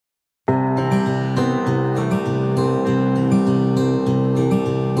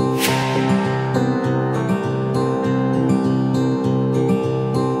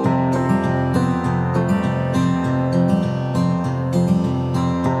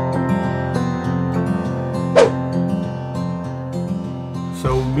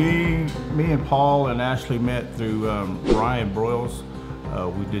Paul and Ashley met through Ryan Broyles.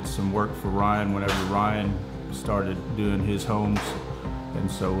 We did some work for Ryan whenever Ryan started doing his homes. And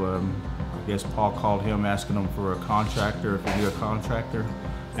so I guess Paul called him asking him for a contractor, if he knew a contractor.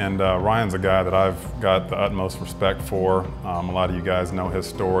 And Ryan's a guy that I've got the utmost respect for. A lot of you guys know his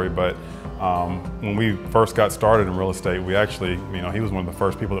story, but when we first got started in real estate, we actually, he was one of the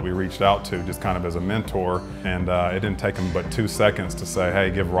first people that we reached out to just kind of as a mentor, and it didn't take him but 2 seconds to say,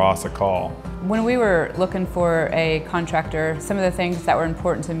 hey, give Ross a call. When we were looking for a contractor, some of the things that were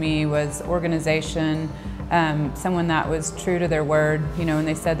important to me was organization, someone that was true to their word. When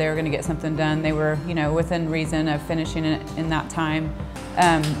they said they were going to get something done, they were, within reason of finishing it in that time.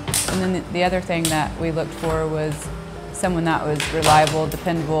 And then the other thing that we looked for was someone that was reliable,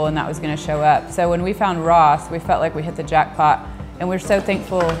 dependable, and that was going to show up. So when we found Ross, we felt like we hit the jackpot. And we're so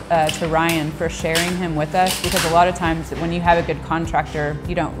thankful to Ryan for sharing him with us, because a lot of times when you have a good contractor,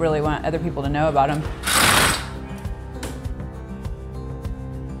 you don't really want other people to know about him.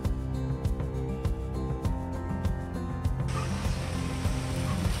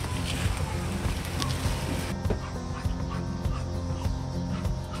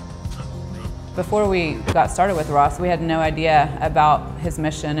 Before we got started with Ross, we had no idea about his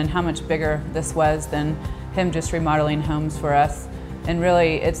mission and how much bigger this was than him just remodeling homes for us. And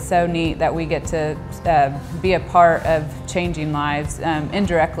really, it's so neat that we get to be a part of changing lives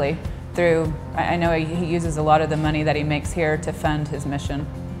indirectly through, I know he uses a lot of the money that he makes here to fund his mission.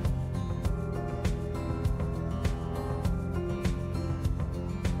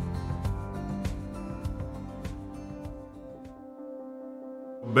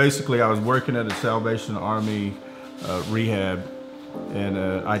 Basically, I was working at a Salvation Army rehab, and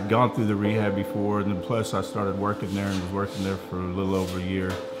I'd gone through the rehab before, and then plus I started working there and was working there for a little over a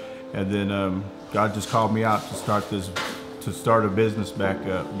year. And then God just called me out to start a business back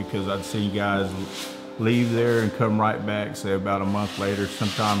up, because I'd seen guys leave there and come right back, say about a month later,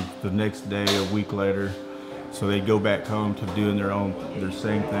 sometimes the next day, a week later. So they'd go back home to doing their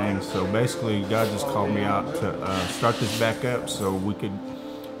same thing. So basically, God just called me out to start this back up so we could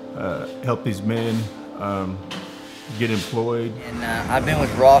help these men get employed. And I've been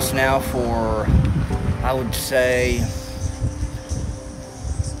with Ross now for, I would say,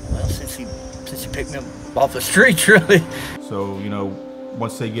 well, since he picked me up off the streets, really. So,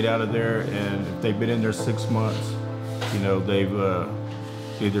 once they get out of there, and if they've been in there 6 months, they've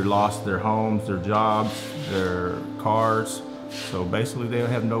either lost their homes, their jobs, their cars. So basically they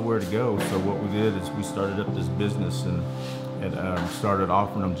have nowhere to go. So what we did is we started up this business and started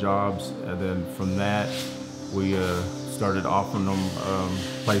offering them jobs, and then from that we started offering them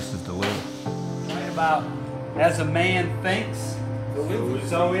places to live. Right about as a man thinks,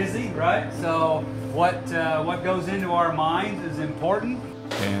 so is he, right? So what goes into our minds is important.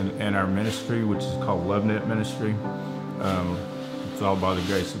 And our ministry, which is called LoveNet Ministry, it's all by the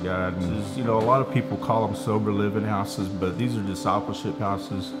grace of God. And a lot of people call them sober living houses, but these are discipleship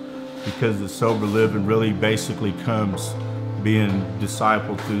houses, because the sober living really basically comes being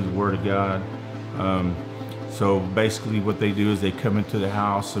discipled through the Word of God. So basically what they do is they come into the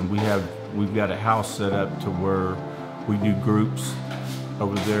house, and we've got a house set up to where we do groups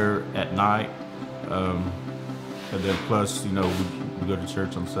over there at night. And then plus, we go to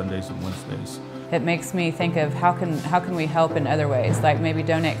church on Sundays and Wednesdays. It makes me think of how can we help in other ways, like maybe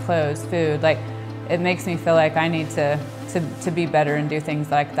donate clothes, food. Like, it makes me feel like I need to be better and do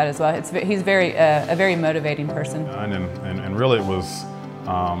things like that as well. He's a very motivating person. And really it was,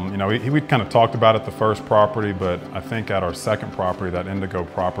 we kind of talked about it the first property, but I think at our second property, that Indigo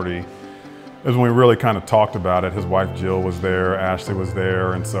property, is when we really kind of talked about it. His wife Jill was there, Ashley was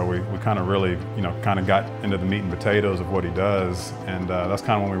there, and so we kind of really, kind of got into the meat and potatoes of what he does. And that's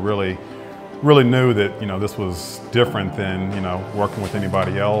kind of when we really knew that, this was different than, working with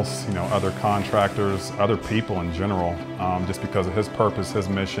anybody else, other contractors, other people in general, just because of his purpose, his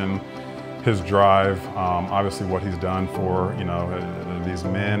mission, his drive, obviously what he's done for, these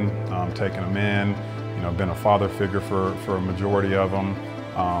men, taking them in, been a father figure for a majority of them,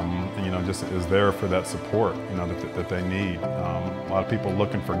 and, just is there for that support, that they need. A lot of people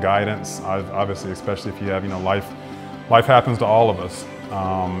looking for guidance, obviously, especially if you have, life happens to all of us.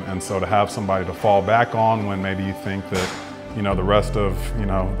 And so to have somebody to fall back on when maybe you think that, the rest of,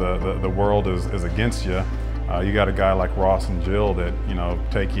 the world is against you, you got a guy like Ross and Jill that,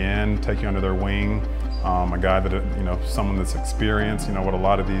 take you under their wing, a guy that, someone that's experienced, what a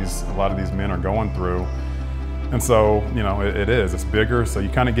lot of these men are going through. And so, it's bigger, so you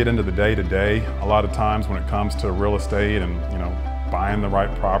kind of get into the day-to-day a lot of times when it comes to real estate and, buying the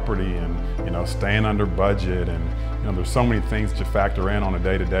right property and, you know, staying under budget. And, you know, there's so many things that you factor in on a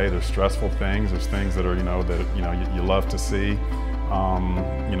day-to-day. There's stressful things, there's things that are, you know, you love to see, you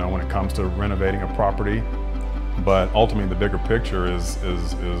know, when it comes to renovating a property. But ultimately the bigger picture is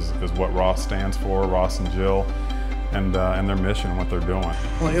what Ross stands for, Ross and Jill, and their mission and what they're doing.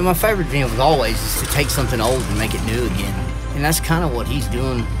 Well, my favorite thing was always is to take something old and make it new again. And that's kind of what he's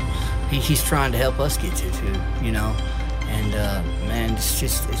doing. He's trying to help us get to too, you know. And man,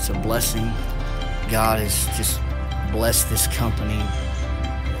 it's a blessing. God has just blessed this company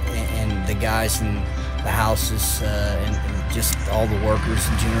and the guys in the houses and just all the workers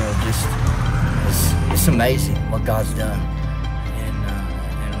in general. It's amazing what God's done,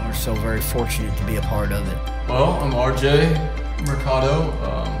 and we're so very fortunate to be a part of it. Well, I'm RJ Mercado.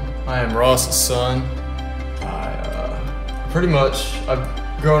 I am Ross's son.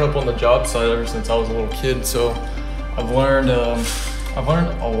 I've grown up on the job site ever since I was a little kid, so I've learned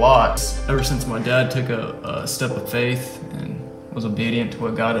a lot ever since my dad took a step of faith and was obedient to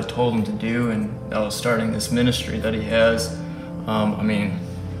what God had told him to do, and that was starting this ministry that he has. I mean,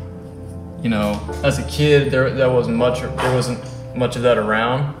 you know, as a kid, there wasn't much of that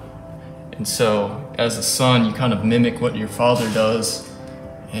around, and so as a son, you kind of mimic what your father does,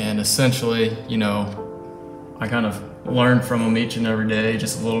 and essentially, you know, I kind of learn from him each and every day,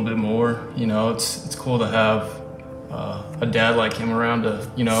 just a little bit more. You know, it's cool to have a dad like him around to,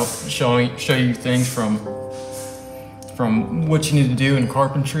 you know, show you things from what you need to do in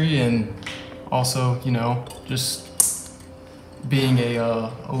carpentry, and also, you know, just being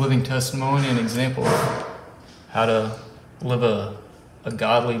a living testimony and example of how to live a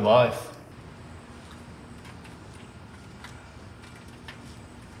godly life.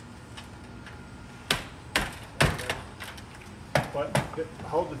 But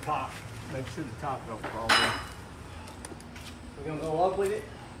hold the top. Make sure the top don't fall down. We're gonna go up with it?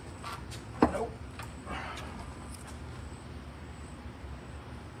 Nope.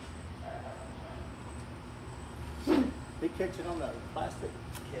 Be catching on that plastic.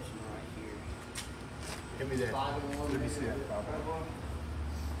 Catching right here. Give me that. 5-in-1. Let me see that.